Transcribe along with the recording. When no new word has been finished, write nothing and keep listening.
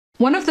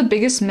One of the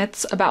biggest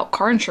myths about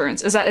car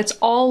insurance is that it's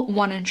all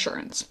one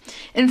insurance.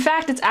 In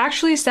fact, it's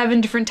actually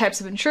 7 different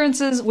types of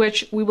insurances,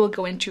 which we will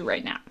go into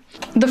right now.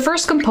 The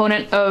first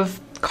component of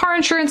car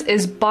insurance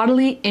is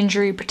bodily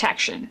injury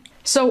protection.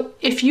 So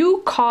if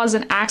you cause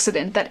an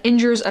accident that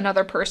injures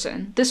another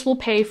person, this will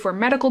pay for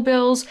medical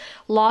bills,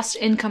 lost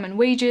income and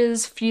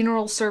wages,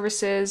 funeral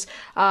services,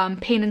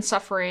 pain and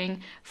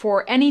suffering,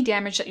 for any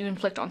damage that you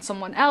inflict on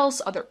someone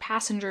else, other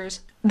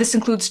passengers. This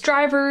includes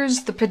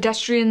drivers, the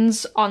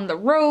pedestrians on the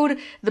road,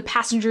 the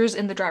passengers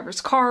in the driver's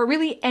car,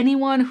 really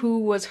anyone who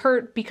was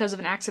hurt because of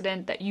an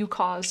accident that you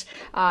caused.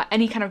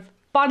 Any kind of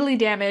bodily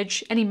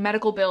damage, any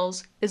medical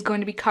bills is going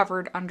to be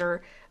covered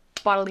under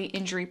bodily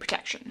injury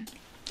protection.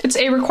 It's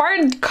a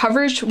required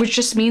coverage, which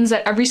just means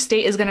that every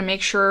state is going to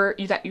make sure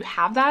that you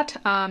have that,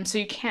 so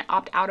you can't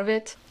opt out of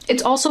it.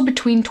 It's also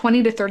between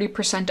 20 to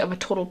 30% of a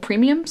total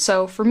premium,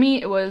 so for me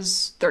it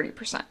was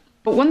 30%.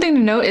 But one thing to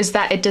note is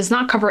that it does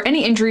not cover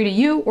any injury to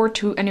you or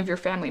to any of your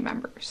family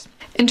members.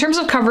 In terms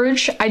of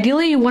coverage,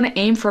 ideally you want to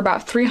aim for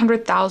about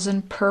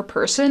 $300,000 per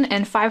person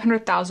and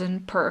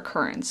 $500,000 per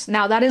occurrence.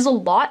 Now that is a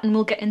lot, and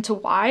we'll get into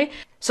why.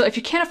 So if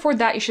you can't afford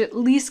that, you should at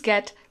least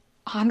get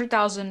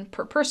 $100,000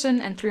 per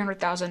person and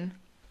 $300,000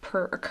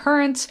 per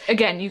occurrence.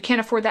 Again, you can't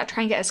afford that,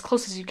 try and get as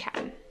close as you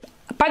can.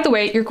 By the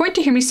way, you're going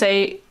to hear me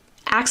say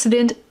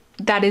accident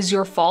that is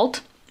your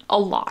fault a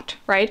lot,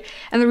 right?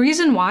 And the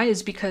reason why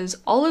is because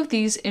all of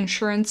these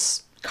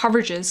insurance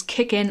coverages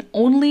kick in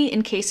only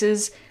in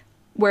cases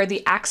where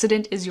the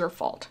accident is your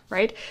fault,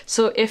 right?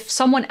 So if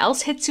someone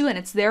else hits you and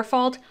it's their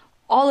fault,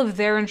 all of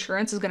their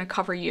insurance is going to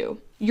cover you.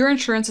 Your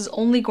insurance is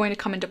only going to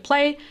come into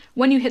play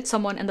when you hit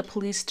someone and the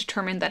police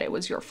determine that it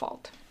was your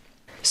fault.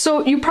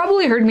 So you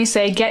probably heard me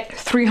say get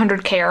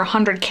 300K or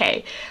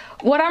 100K.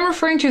 What I'm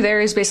referring to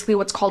there is basically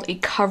what's called a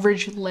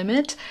coverage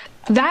limit.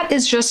 That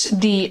is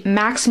just the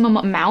maximum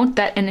amount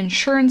that an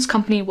insurance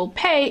company will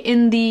pay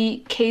in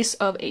the case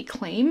of a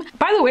claim.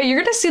 By the way,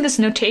 you're going to see this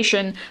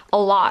notation a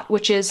lot,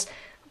 which is,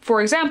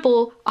 for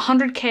example,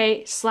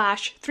 100K /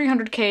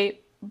 300K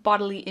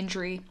bodily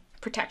injury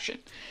protection.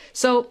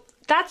 So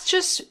that's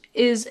just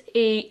is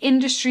a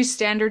industry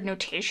standard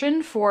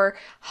notation for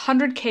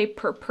 100K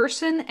per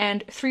person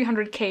and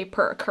 300K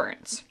per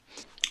occurrence.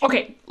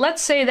 Okay,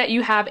 let's say that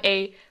you have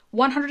a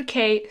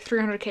 100K,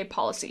 300K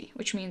policy,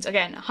 which means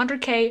again,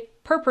 100K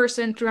per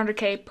person,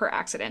 300K per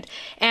accident.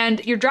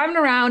 And you're driving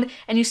around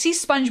and you see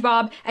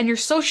SpongeBob and you're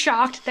so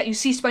shocked that you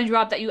see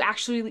SpongeBob that you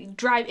actually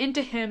drive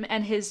into him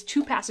and his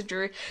 2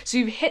 passengers. So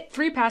you've hit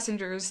 3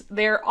 passengers.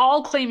 They're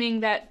all claiming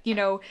that, you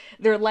know,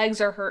 their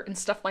legs are hurt and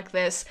stuff like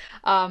this.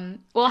 Well,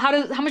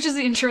 how much does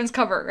the insurance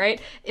cover,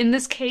 right? In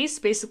this case,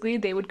 basically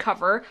they would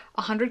cover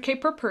 100K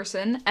per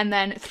person and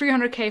then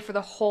 300K for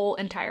the whole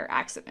entire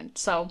accident.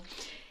 So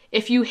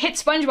if you hit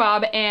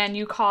SpongeBob and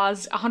you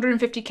cause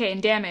 150K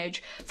in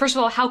damage, first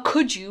of all, how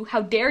could you?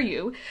 How dare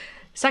you?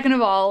 Second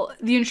of all,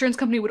 the insurance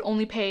company would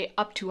only pay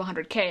up to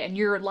 100K and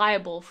you're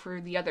liable for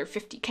the other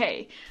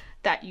 50K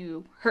that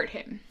you hurt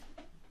him.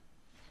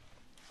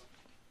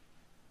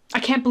 I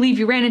can't believe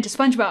you ran into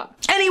SpongeBob.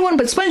 Anyone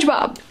but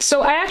SpongeBob.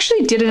 So I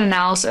actually did an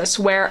analysis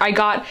where I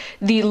got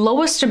the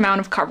lowest amount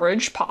of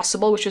coverage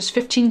possible, which was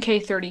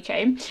 15K,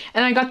 30K,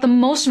 and I got the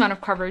most amount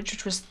of coverage,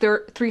 which was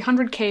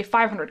 300K,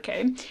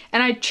 500K,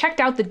 and I checked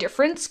out the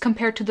difference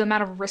compared to the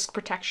amount of risk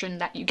protection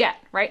that you get,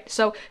 right?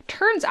 So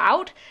turns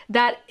out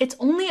that it's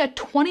only a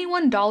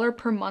 $21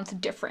 per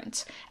month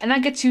difference, and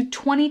that gets you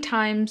 20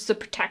 times the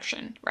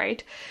protection,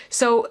 right?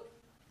 So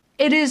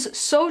it is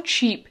so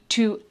cheap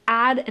to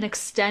add and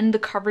extend the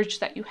coverage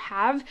that you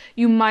have.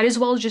 You might as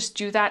well just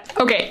do that.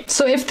 Okay,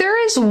 so if there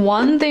is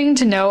one thing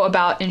to know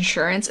about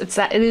insurance, it's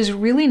that it is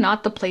really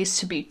not the place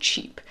to be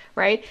cheap,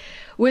 right?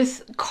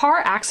 With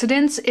car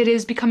accidents, it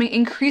is becoming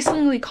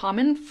increasingly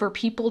common for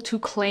people to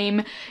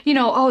claim, you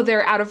know, oh,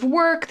 they're out of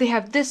work, they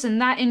have this and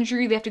that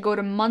injury, they have to go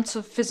to months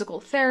of physical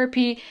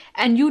therapy,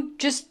 and you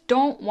just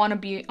don't want to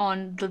be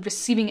on the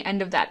receiving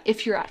end of that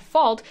if you're at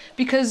fault,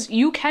 because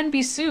you can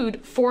be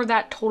sued for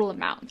that total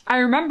amount. I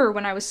remember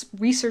when I was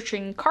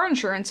researching car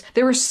insurance,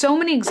 there were so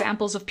many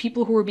examples of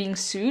people who were being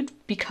sued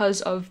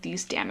because of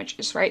these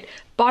damages, right?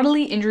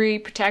 Bodily injury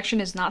protection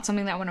is not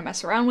something that I want to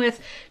mess around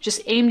with.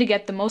 Just aim to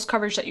get the most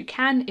coverage that you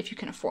can if you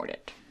can afford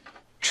it.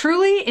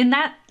 Truly, in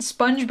that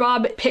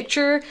SpongeBob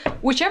picture,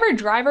 whichever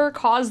driver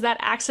caused that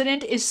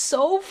accident is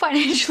so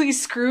financially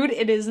screwed,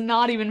 it is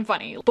not even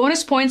funny.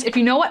 Bonus points, if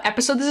you know what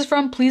episode this is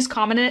from, please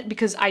comment it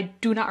because I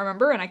do not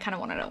remember and I kind of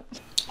want to know.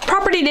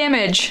 Property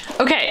damage.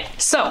 Okay,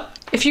 so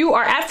if you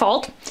are at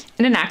fault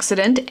in an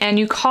accident and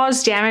you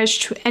cause damage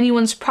to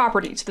anyone's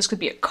property, so this could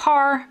be a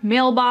car,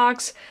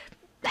 mailbox,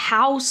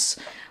 house,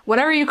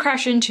 whatever you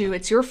crash into,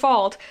 it's your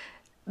fault.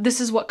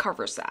 This is what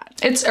covers that.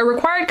 It's a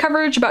required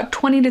coverage, about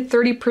 20 to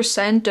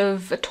 30%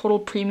 of a total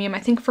premium. I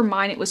think for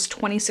mine it was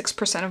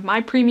 26% of my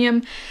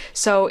premium,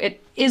 so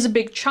it is a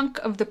big chunk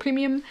of the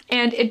premium,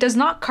 and it does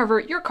not cover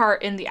your car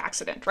in the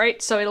accident,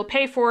 right? So it'll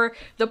pay for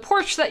the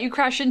porch that you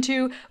crash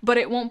into, but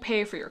it won't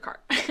pay for your car.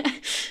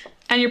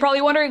 And you're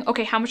probably wondering,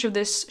 okay, how much of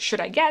this should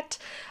I get?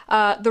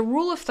 The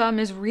rule of thumb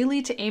is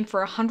really to aim for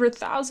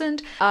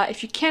 100,000.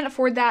 If you can't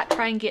afford that,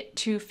 try and get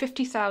to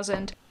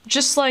 50,000.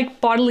 Just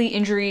like bodily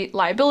injury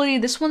liability,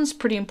 this one's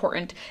pretty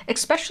important,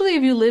 especially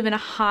if you live in a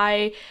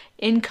high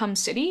income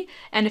city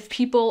and if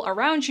people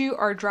around you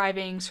are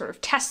driving sort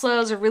of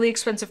Teslas or really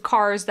expensive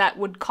cars that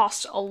would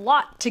cost a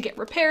lot to get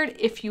repaired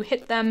if you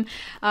hit them.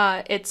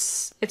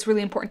 It's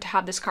really important to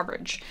have this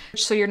coverage,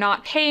 so you're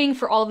not paying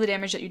for all of the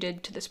damage that you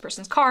did to this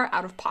person's car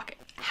out of pocket.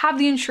 Have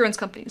the insurance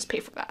companies pay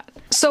for that.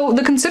 So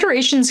the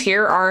considerations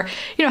here are,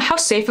 how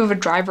safe of a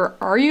driver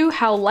are you?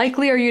 How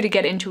likely are you to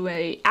get into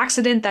an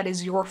accident that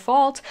is your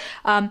fault?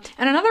 And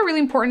another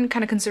really important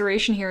kind of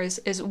consideration here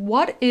is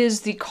what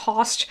is the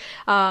cost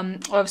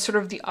of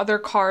sort of the other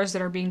cars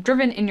that are being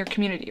driven in your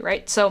community,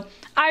 right? So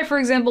I, for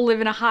example,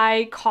 live in a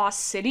high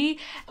cost city.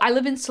 I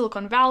live in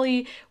Silicon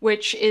Valley,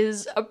 which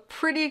is a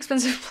pretty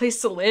expensive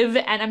place to live.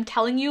 And I'm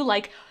telling you,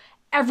 like,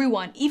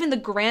 everyone, even the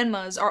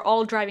grandmas, are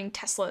all driving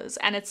Teslas,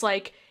 and it's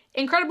like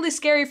incredibly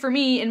scary for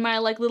me in my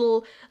like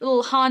little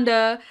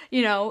Honda,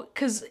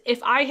 because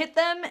if I hit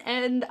them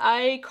and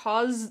I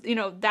cause,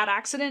 that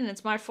accident and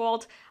it's my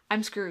fault,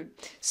 I'm screwed.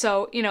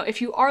 So,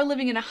 if you are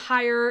living in a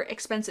higher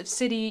expensive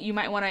city, you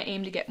might want to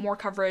aim to get more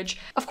coverage.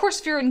 Of course,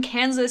 if you're in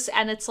Kansas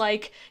and it's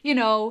like,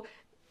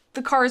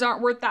 the cars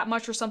aren't worth that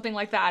much or something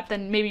like that,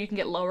 then maybe you can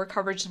get lower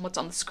coverage than what's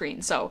on the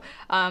screen. So,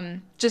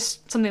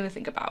 just something to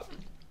think about.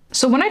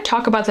 So when I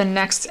talk about the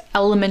next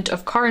element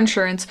of car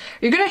insurance,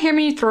 you're gonna hear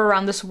me throw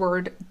around this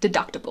word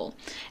deductible.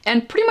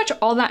 And pretty much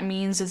all that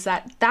means is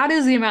that that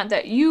is the amount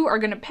that you are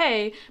gonna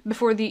pay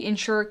before the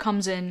insurer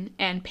comes in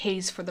and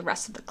pays for the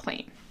rest of the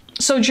claim.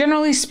 So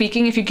generally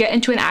speaking, if you get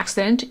into an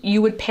accident,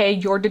 you would pay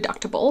your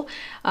deductible,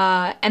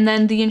 and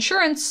then the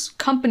insurance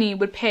company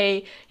would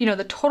pay,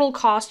 the total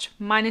cost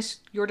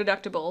minus your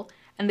deductible,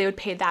 and they would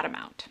pay that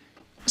amount.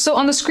 So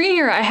on the screen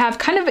here, I have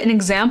kind of an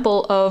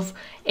example of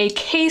a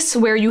case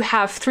where you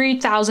have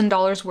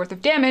 $3,000 worth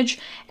of damage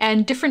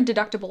and different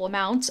deductible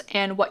amounts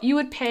and what you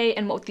would pay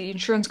and what the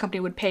insurance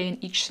company would pay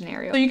in each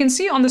scenario. So you can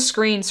see on the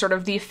screen sort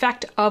of the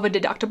effect of a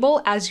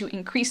deductible as you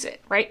increase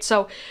it, right?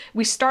 So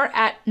we start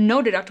at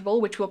no deductible,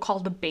 which we'll call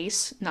the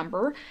base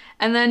number,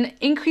 and then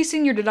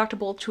increasing your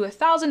deductible to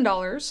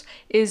 $1,000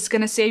 is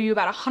gonna save you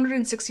about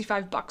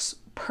 165 bucks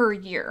per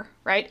year,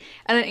 right?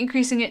 And then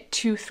increasing it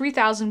to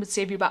 3,000 would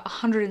save you about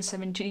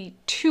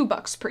 172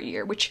 bucks per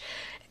year, which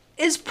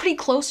is pretty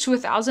close to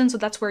 1,000. So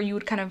that's where you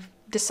would kind of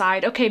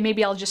decide, okay,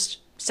 maybe I'll just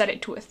set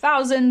it to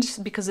 1,000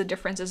 because the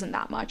difference isn't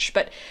that much.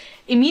 But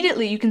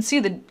immediately you can see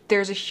that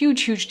there's a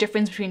huge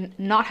difference between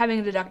not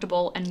having a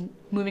deductible and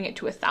moving it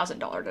to $1,000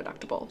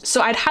 deductible.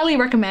 So I'd highly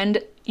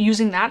recommend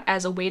using that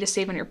as a way to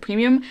save on your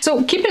premium.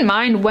 So keep in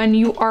mind, when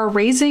you are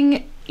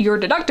raising your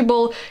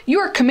deductible, you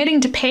are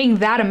committing to paying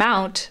that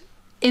amount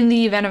in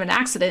the event of an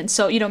accident.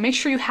 So, make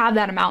sure you have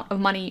that amount of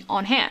money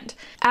on hand.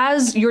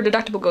 As your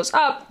deductible goes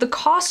up, the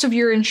cost of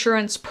your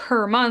insurance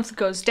per month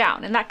goes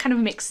down, and that kind of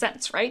makes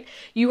sense, right?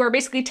 You are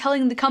basically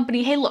telling the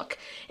company, hey, look,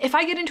 if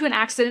I get into an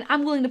accident,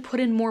 I'm willing to put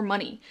in more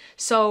money.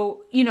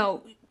 So,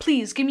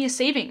 please give me a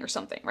saving or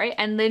something, right?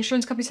 And the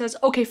insurance company says,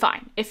 okay,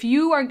 fine. If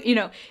you are going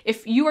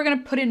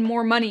to put in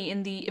more money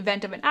in the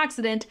event of an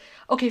accident,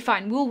 okay,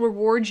 fine, we'll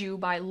reward you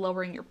by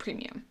lowering your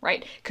premium,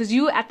 right? Because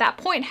you at that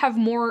point have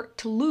more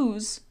to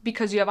lose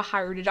because you have a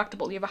higher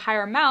deductible. You have a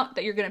higher amount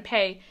that you're going to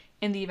pay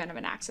in the event of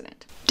an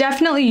accident.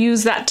 Definitely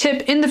use that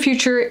tip in the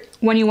future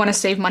when you want to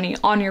save money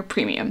on your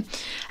premium.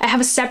 I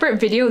have a separate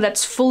video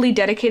that's fully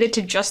dedicated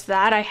to just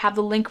that. I have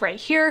the link right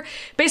here.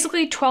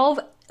 Basically 12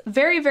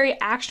 very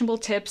actionable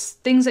tips,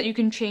 things that you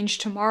can change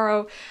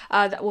tomorrow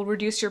that will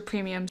reduce your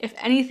premium. If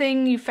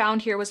anything you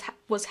found here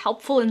was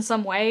helpful in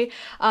some way,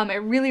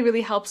 it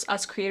really helps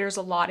us creators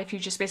a lot if you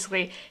just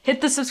basically hit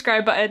the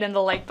subscribe button and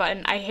the like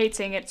button. I hate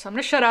saying it, so I'm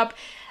gonna shut up.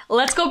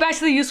 Let's go back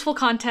to the useful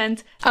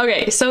content.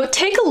 Okay, so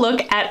take a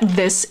look at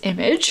this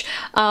image.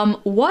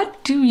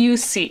 What do you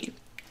see?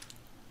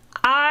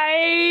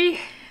 I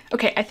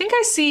think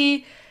I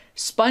see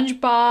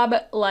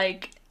SpongeBob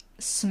like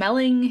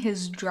smelling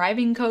his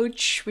driving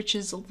coach, which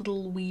is a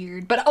little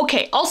weird. But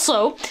okay,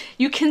 also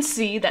you can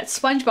see that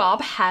SpongeBob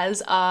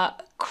has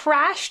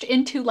crashed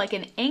into like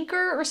an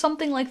anchor or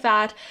something like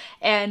that,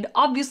 and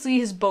obviously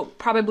his boat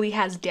probably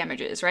has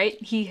damages,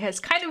 right? He has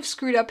kind of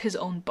screwed up his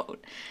own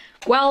boat.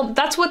 Well,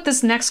 that's what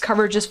this next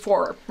coverage is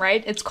for,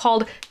 right? It's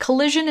called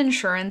collision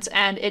insurance,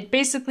 and it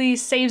basically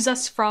saves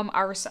us from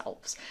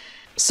ourselves.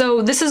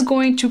 So this is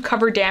going to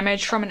cover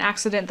damage from an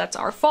accident that's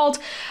our fault,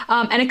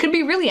 and it could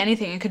be really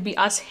anything. It could be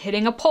us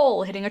hitting a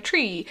pole, hitting a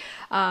tree,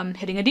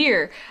 hitting a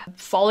deer,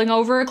 falling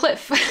over a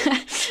cliff.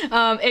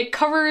 It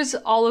covers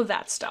all of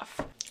that stuff.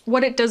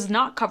 What it does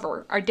not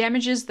cover are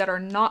damages that are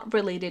not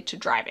related to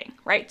driving,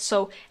 right?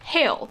 So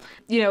hail,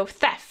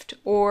 theft,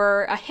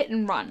 or a hit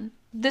and run.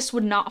 This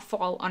would not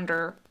fall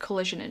under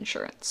collision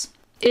insurance.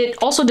 It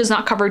also does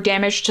not cover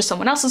damage to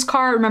someone else's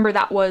car. Remember,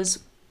 that was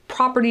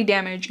property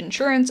damage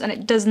insurance, and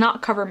it does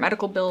not cover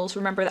medical bills.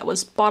 Remember, that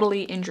was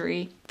bodily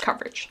injury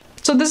coverage.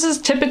 So this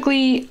is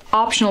typically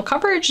optional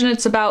coverage, and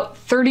it's about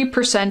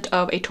 30%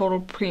 of a total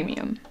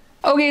premium.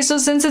 Okay, so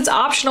since it's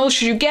optional,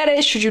 should you get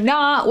it? Should you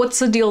not? What's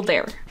the deal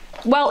there?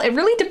 Well, it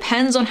really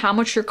depends on how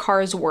much your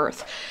car is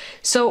worth.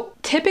 So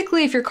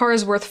typically, if your car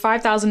is worth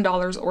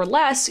 $5,000 or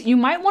less, you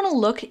might want to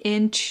look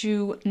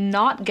into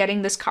not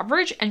getting this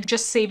coverage and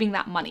just saving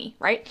that money,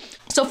 right?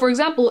 So for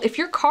example, if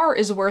your car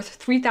is worth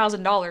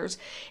 $3,000,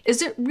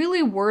 is it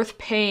really worth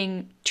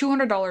paying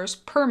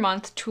 $200 per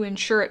month to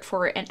insure it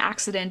for an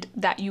accident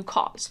that you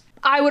cause?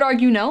 I would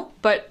argue no,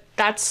 but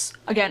that's,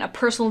 again, a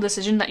personal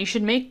decision that you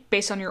should make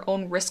based on your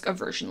own risk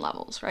aversion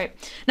levels, right?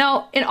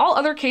 Now, in all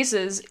other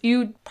cases,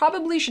 you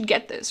probably should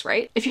get this,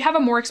 right? If you have a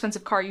more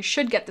expensive car, you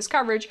should get this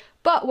coverage,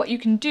 but what you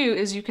can do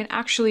is you can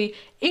actually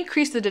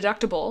increase the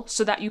deductible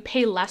so that you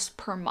pay less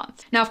per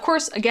month. Now, of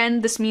course,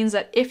 again, this means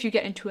that if you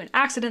get into an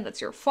accident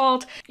that's your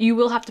fault, you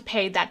will have to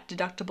pay that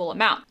deductible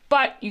amount,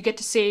 but you get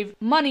to save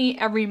money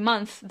every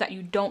month that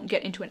you don't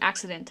get into an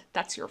accident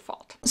that's your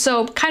fault.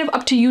 So kind of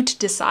up to you to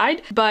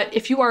decide, but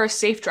if you are a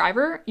safe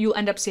driver, you'll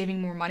end up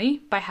saving more money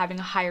by having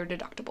a higher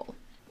deductible.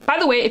 By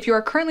the way, if you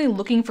are currently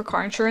looking for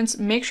car insurance,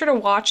 make sure to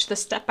watch the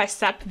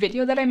step-by-step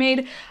video that I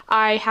made.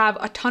 I have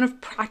a ton of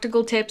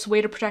practical tips,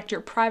 way to protect your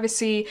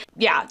privacy.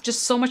 Yeah,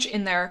 just so much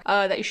in there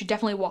that you should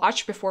definitely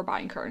watch before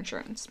buying car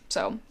insurance.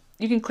 So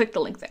you can click the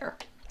link there.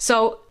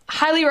 So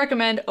highly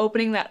recommend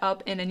opening that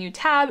up in a new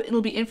tab.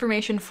 It'll be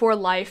information for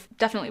life.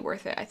 Definitely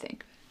worth it, I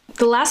think.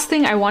 The last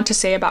thing I want to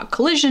say about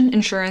collision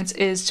insurance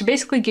is to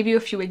basically give you a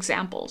few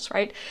examples,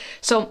 right?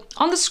 So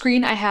on the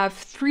screen, I have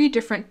 3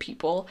 different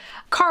people.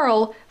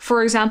 Carl,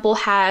 for example,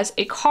 has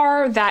a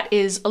car that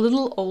is a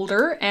little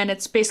older and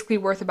it's basically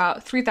worth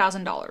about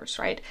 $3,000,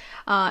 right?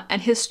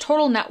 And his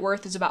total net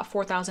worth is about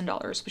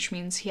 $4,000, which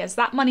means he has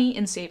that money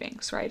in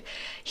savings, right?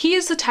 He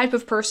is the type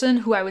of person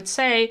who I would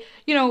say,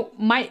 you know,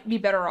 might be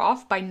better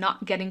off by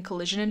not getting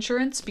collision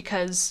insurance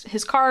because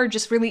his car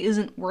just really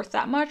isn't worth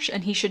that much,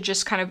 and he should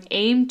just kind of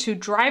aim to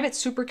drive it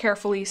super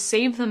carefully,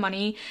 save the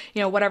money,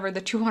 you know, whatever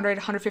the $200,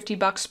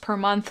 $150 per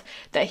month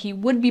that he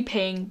would be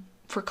paying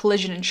for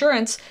collision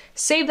insurance,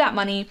 save that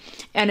money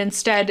and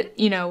instead,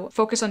 you know,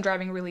 focus on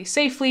driving really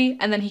safely.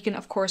 And then he can,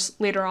 of course,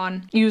 later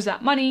on use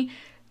that money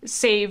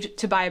saved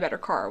to buy a better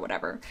car or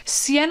whatever.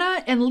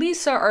 Sienna and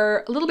Lisa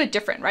are a little bit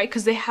different, right?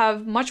 Because they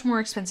have much more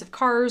expensive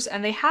cars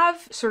and they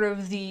have sort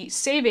of the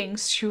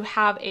savings to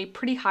have a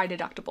pretty high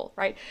deductible,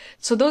 right?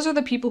 So those are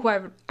the people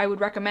who I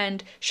would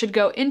recommend should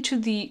go into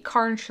the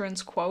car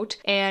insurance quote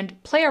and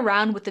play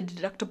around with the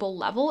deductible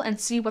level and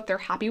see what they're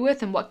happy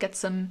with and what gets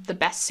them the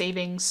best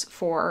savings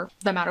for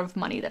the amount of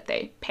money that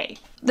they pay.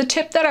 The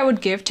tip that I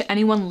would give to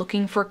anyone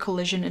looking for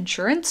collision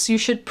insurance, you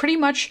should pretty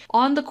much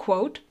on the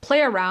quote play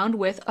around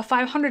with a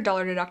 $500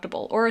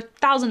 deductible or a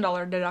 $1,000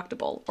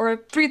 deductible or a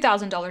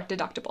 $3,000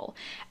 deductible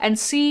and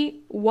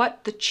see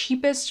what the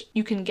cheapest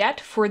you can get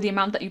for the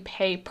amount that you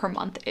pay per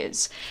month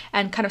is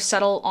and kind of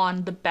settle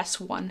on the best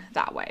one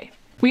that way.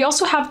 We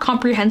also have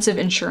comprehensive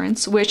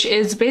insurance, which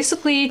is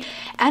basically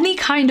any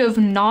kind of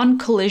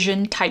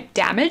non-collision type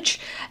damage.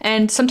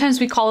 And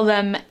sometimes we call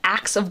them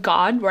acts of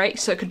God, right?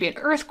 So it could be an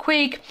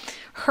earthquake,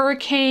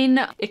 hurricane,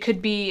 it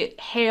could be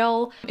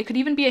hail, it could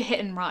even be a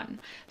hit and run.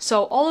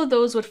 So all of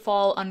those would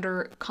fall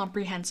under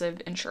comprehensive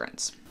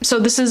insurance. So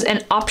this is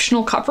an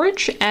optional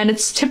coverage and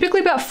it's typically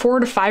about 4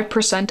 to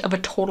 5% of a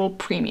total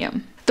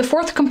premium. The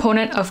fourth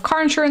component of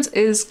car insurance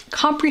is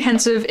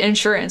comprehensive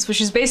insurance, which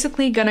is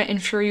basically going to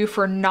insure you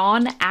for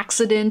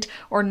non-accident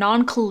or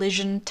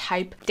non-collision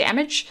type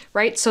damage,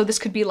 right? So this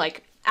could be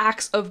like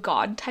acts of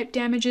God type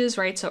damages,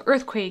 right? So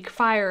earthquake,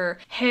 fire,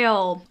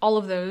 hail, all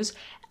of those,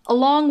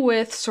 along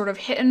with sort of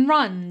hit and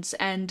runs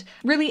and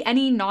really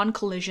any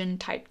non-collision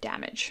type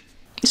damage.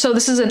 So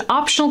this is an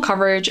optional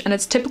coverage and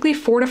it's typically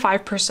 4 to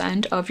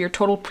 5% of your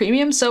total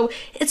premium, so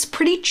it's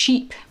pretty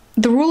cheap.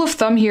 The rule of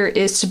thumb here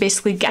is to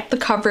basically get the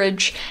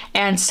coverage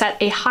and set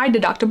a high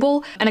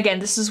deductible. And again,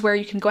 this is where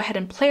you can go ahead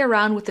and play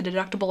around with the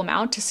deductible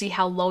amount to see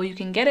how low you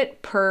can get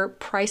it per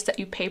price that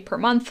you pay per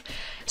month.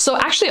 So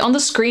actually on the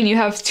screen, you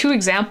have 2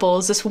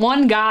 examples. This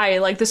one guy,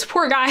 like this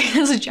poor guy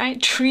has a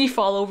giant tree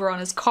fall over on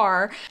his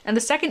car. And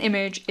the second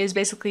image is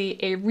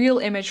basically a real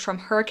image from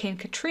Hurricane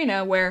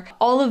Katrina, where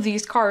all of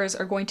these cars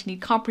are going to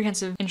need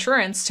comprehensive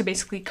insurance to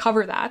basically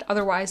cover that.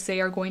 Otherwise, they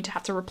are going to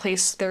have to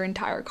replace their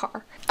entire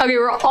car. Okay,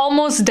 we're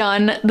almost done.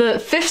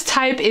 The 5th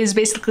type is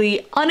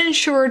basically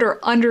uninsured or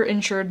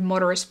underinsured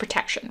motorist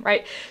protection,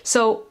 right?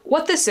 So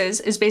what this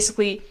is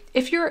basically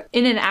if you're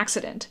in an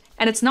accident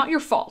and it's not your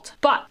fault,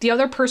 but the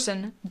other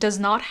person does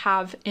not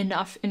have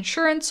enough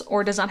insurance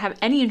or does not have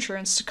any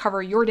insurance to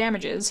cover your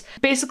damages,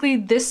 basically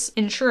this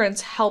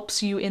insurance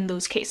helps you in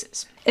those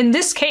cases. In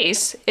this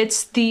case,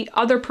 it's the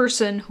other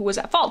person who was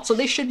at fault, so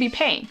they should be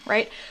paying,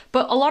 right?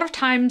 But a lot of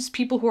times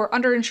people who are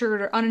underinsured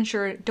or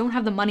uninsured don't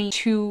have the money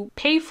to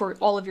pay for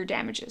all of your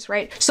damages,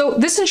 right? So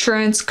this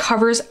insurance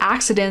covers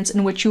accidents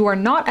in which you are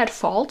not at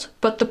fault,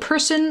 but the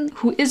person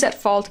who is at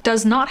fault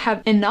does not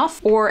have enough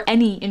or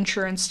any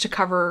insurance to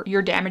cover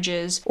your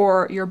damages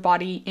or your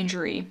body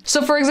injury.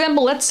 So for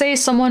example, let's say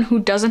someone who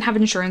doesn't have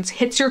insurance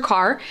hits your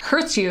car,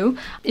 hurts you,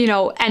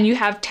 and you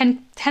have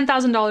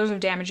 $10,000 of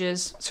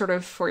damages sort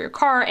of for your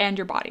car and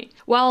your body.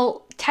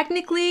 Well,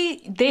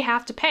 technically they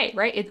have to pay,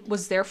 right? It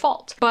was their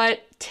fault.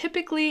 But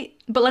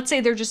let's say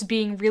they're just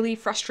being really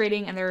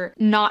frustrating and they're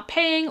not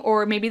paying,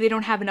 or maybe they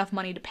don't have enough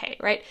money to pay,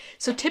 right?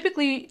 So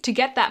typically to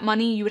get that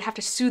money, you would have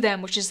to sue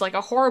them, which is like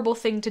a horrible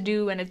thing to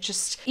do. And it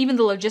just, even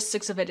the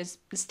logistics of it is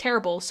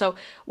terrible. So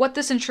what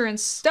this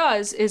insurance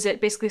does is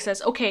it basically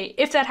says, okay,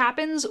 if that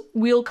happens,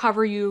 we'll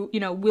cover you,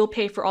 we'll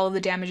pay for all of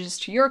the damages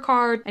to your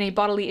car, any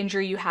bodily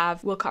injury you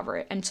have, we'll cover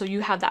it. And so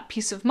you have that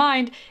peace of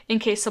mind in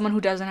case someone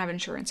who doesn't have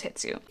insurance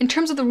hits you. In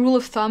terms of the rule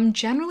of thumb,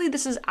 generally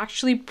this is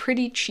actually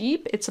pretty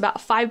cheap. It's about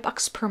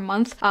 $5 per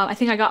month. I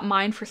think I got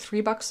mine for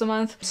 $3 a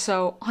month.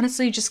 So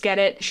honestly, just get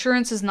it.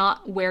 Insurance is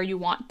not where you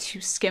want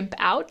to skimp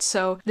out.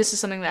 So this is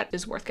something that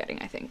is worth getting,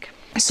 I think.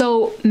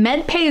 So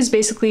MedPay is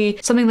basically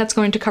something that's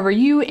going to cover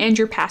you and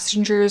your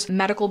passengers'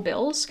 medical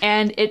bills.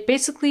 And it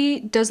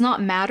basically does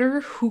not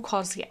matter who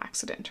caused the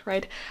accident,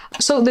 right?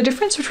 So the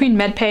difference between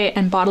MedPay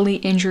and bodily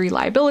injury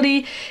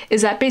liability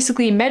is that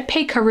basically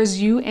MedPay covers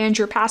you and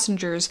your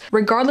passengers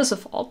regardless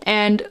of fault.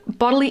 And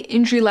bodily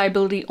injury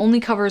liability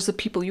only covers the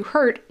people you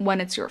hurt when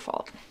it's your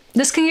fault.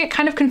 This can get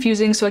kind of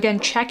confusing, so again,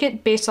 check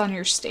it based on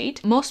your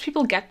state. Most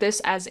people get this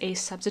as a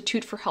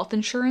substitute for health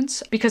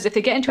insurance because if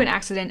they get into an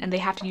accident and they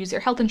have to use their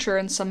health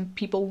insurance, some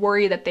people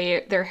worry that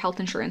their health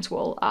insurance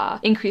will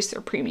increase their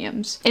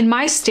premiums. In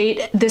my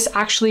state, this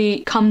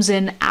actually comes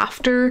in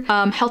after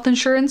health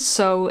insurance,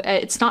 so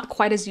it's not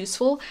quite as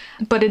useful,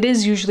 but it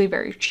is usually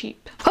very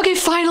cheap. Okay,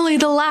 finally,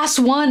 the last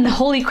one.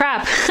 Holy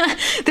crap.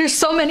 There's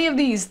so many of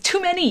these,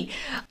 too many.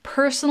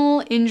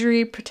 Personal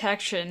injury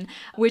protection,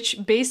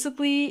 which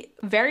basically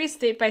varies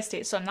state by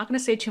state, so I'm not going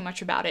to say too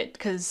much about it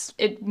because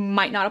it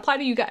might not apply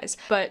to you guys.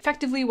 But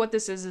effectively what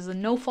this is a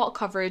no-fault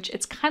coverage.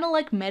 It's kind of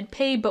like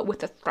MedPay, but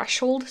with a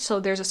threshold.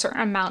 So there's a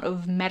certain amount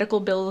of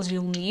medical bills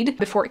you'll need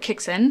before it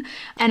kicks in.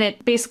 And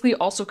it basically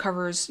also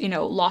covers,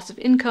 loss of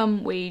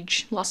income,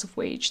 loss of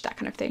wage, that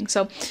kind of thing.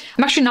 So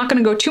I'm actually not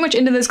going to go too much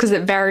into this because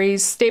it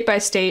varies state by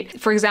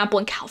state. For example,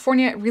 in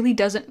California, it really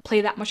doesn't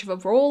play that much of a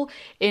role.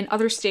 In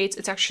other states,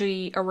 it's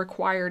actually a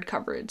required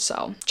coverage.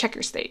 So check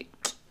your state.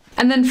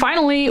 And then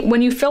finally,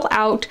 when you fill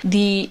out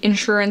the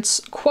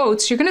insurance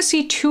quotes, you're gonna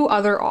see two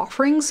other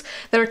offerings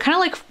that are kind of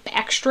like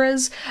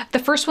extras. The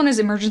first one is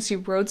emergency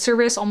road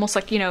service, almost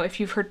like, if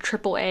you've heard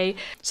AAA.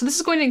 So this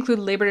is going to include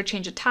labor to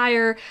change a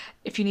tire,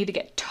 if you need to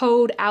get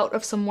towed out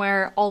of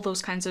somewhere, all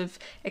those kinds of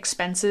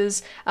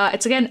expenses.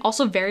 It's again,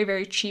 also very,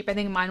 very cheap. I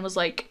think mine was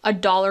like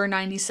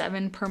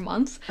 $1.97 per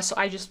month. So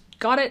I just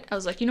got it. I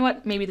was like, you know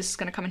what, maybe this is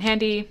gonna come in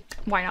handy.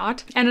 Why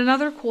not? And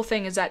another cool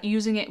thing is that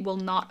using it will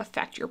not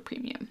affect your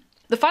premium.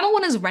 The final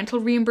one is rental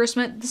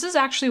reimbursement. This is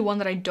actually one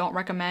that I don't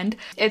recommend.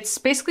 It's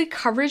basically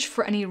coverage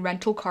for any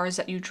rental cars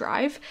that you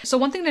drive. So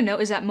one thing to note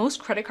is that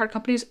most credit card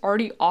companies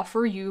already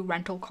offer you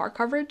rental car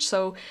coverage.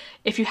 So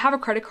if you have a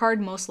credit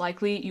card, most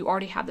likely you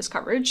already have this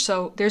coverage.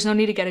 So there's no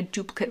need to get a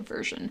duplicate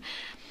version.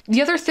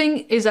 The other thing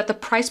is that the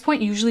price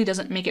point usually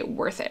doesn't make it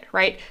worth it,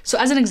 right? So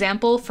as an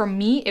example, for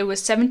me, it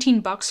was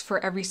 $17 for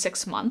every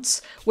 6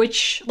 months,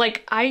 which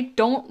I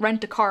don't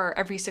rent a car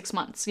every 6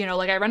 months.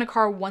 I rent a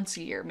car once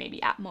a year,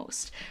 maybe at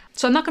most.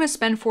 So I'm not gonna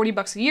spend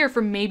 $40 a year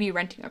for maybe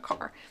renting a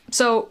car.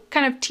 So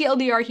kind of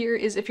TLDR here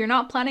is if you're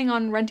not planning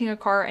on renting a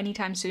car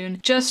anytime soon,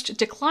 just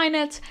decline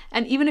it.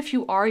 And even if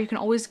you are, you can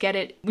always get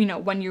it,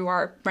 when you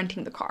are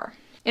renting the car.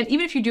 And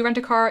even if you do rent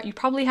a car, you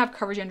probably have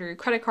coverage under your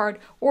credit card,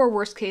 or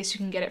worst case, you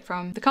can get it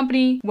from the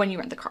company when you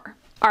rent the car.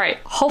 All right,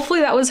 hopefully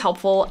that was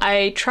helpful.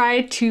 I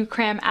tried to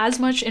cram as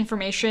much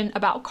information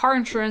about car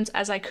insurance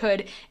as I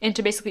could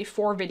into basically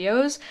 4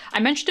 videos.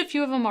 I mentioned a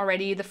few of them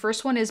already. The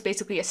first one is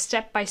basically a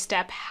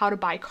step-by-step how to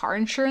buy car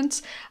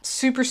insurance.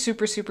 Super,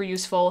 super, super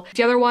useful.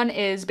 The other one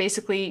is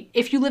basically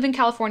if you live in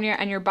California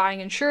and you're buying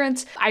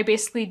insurance, I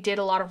basically did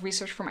a lot of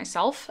research for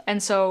myself.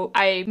 And so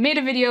I made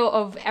a video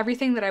of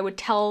everything that I would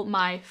tell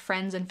my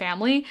friends and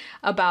family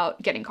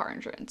about getting car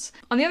insurance.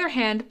 On the other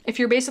hand, if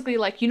you're basically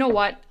like, you know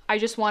what, I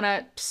just want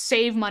to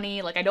save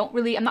money. I'm not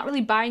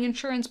really buying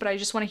insurance, but I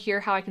just want to hear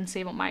how I can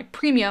save on my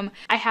premium.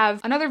 I have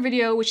another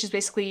video, which is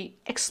basically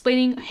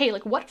explaining, hey,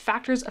 what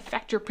factors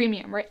affect your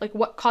premium, right?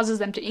 What causes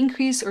them to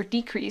increase or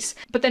decrease.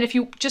 But then if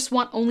you just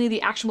want only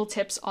the actionable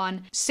tips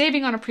on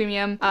saving on a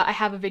premium, I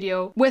have a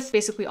video with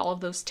basically all of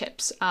those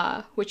tips,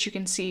 which you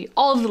can see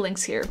all of the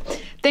links here.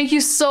 Thank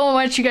you so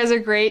much. You guys are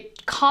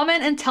great.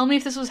 Comment and tell me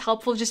if this was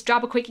helpful. Just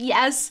drop a quick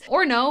yes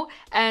or no.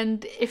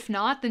 And if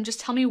not, then just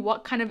tell me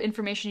what kind of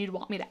information you'd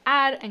want me to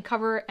add and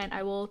cover, and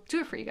I will do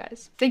it for you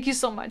guys. Thank you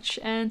so much,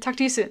 and talk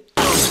to you soon.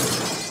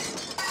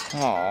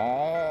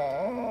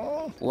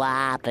 Aww. What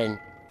happened?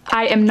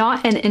 I am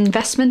not an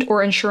investment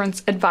or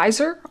insurance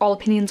advisor. All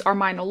opinions are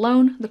mine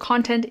alone. The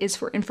content is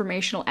for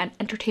informational and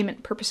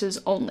entertainment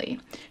purposes only.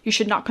 You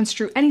should not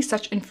construe any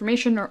such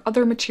information or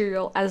other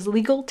material as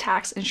legal,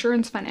 tax,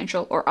 insurance,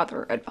 financial, or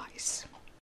other advice.